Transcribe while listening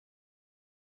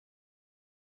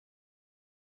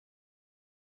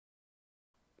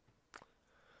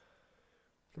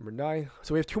Number 9.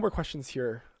 So we have 2 more questions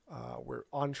here. We're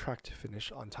on track to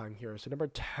finish on time here. So number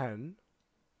 10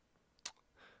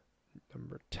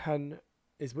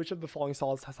 is, which of the following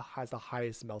solids has the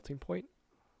highest melting point?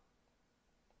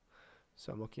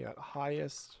 So I'm looking at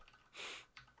highest.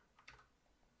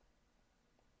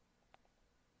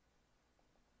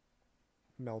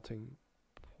 Melting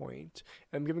point.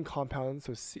 And I'm given compounds,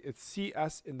 so it's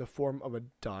CS in the form of a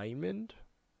diamond.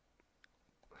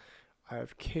 I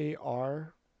have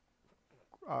Kr,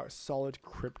 solid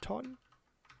krypton.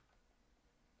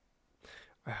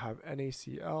 I have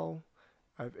NaCl.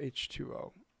 I have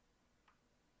H2O.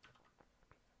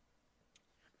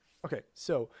 Okay,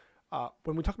 so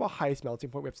when we talk about highest melting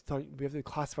point, we have to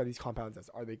classify these compounds as,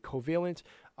 are they covalent?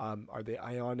 Are they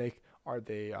ionic? Are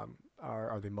they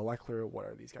molecular? What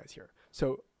are these guys here?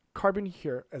 So carbon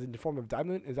here, as in the form of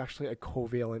diamond, is actually a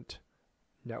covalent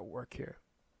network here.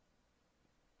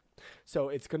 So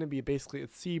it's going to be basically,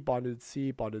 it's C bonded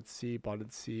C bonded C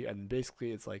bonded C, and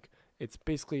basically it's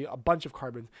basically a bunch of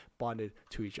carbons bonded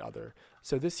to each other.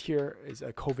 So this here is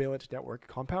a covalent network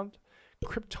compound.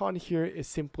 Krypton here is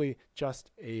simply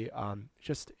just a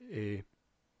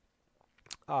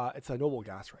it's a noble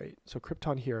gas, right? So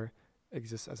krypton here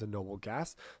exists as a noble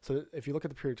gas. So if you look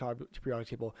at the periodic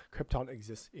table, krypton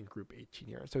exists in group 18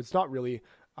 here. So it's not really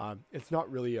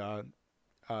a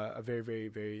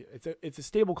very it's a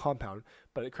stable compound,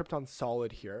 but krypton's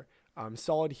solid here.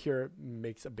 Solid here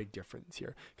makes a big difference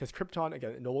here, because krypton,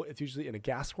 again, noble, it's usually in a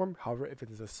gas form. However, if it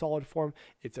is a solid form,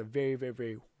 it's a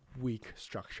very weak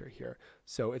structure here.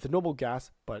 So it's a noble gas,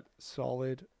 but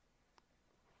solid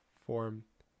form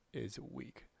is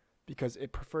weak because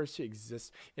it prefers to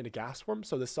exist in a gas form.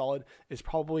 So the solid is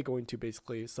probably going to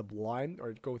basically sublime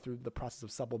or go through the process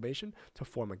of sublimation to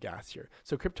form a gas here.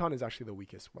 So krypton is actually the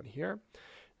weakest one here.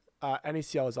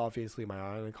 NaCl is obviously my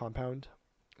ionic compound.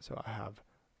 So I have,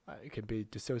 it can be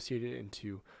dissociated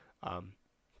into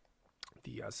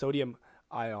the sodium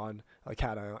ion,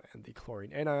 cation, and the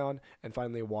chlorine anion. And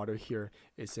finally, water here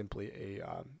is simply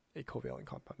a covalent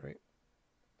compound, right?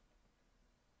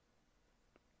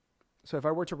 So if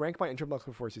I were to rank my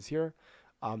intermolecular forces here,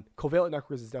 covalent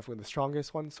networks is definitely the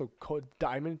strongest one. So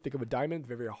diamond, think of a diamond,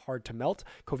 very hard to melt.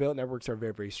 Covalent networks are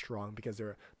very strong because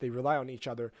they rely on each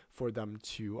other for them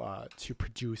to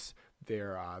produce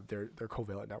their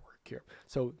covalent network here.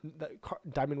 So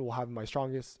diamond will have my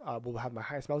strongest, will have my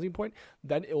highest melting point.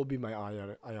 Then it will be my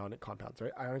ionic compounds,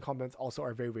 right? Ionic compounds also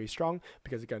are very strong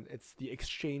because, again, it's the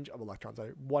exchange of electrons.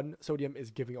 Right? One sodium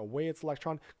is giving away its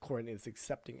electron, chlorine is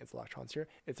accepting its electrons here.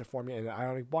 It's forming an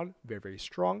ionic bond, very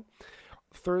strong.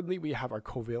 Thirdly, we have our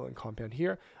covalent compound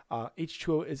here.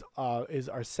 H2O is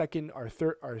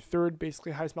our third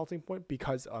basically highest melting point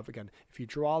because of, again, if you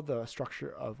draw the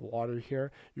structure of water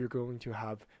here, you're going to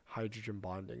have hydrogen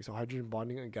bonding. So hydrogen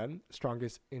bonding, again,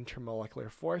 strongest intermolecular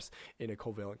force in a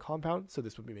covalent compound. So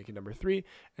this would be making number 3.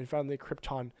 And finally,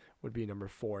 krypton would be number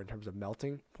 4 in terms of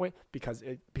melting point because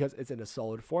it's in a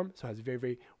solid form, so it has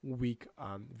very weak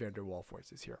van der Waals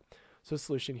forces here. So the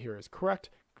solution here is correct.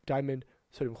 Diamond,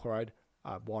 sodium chloride,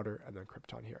 water, and then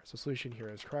krypton here. So solution here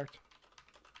is correct.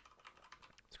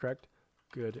 It's correct.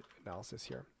 Good analysis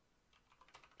here.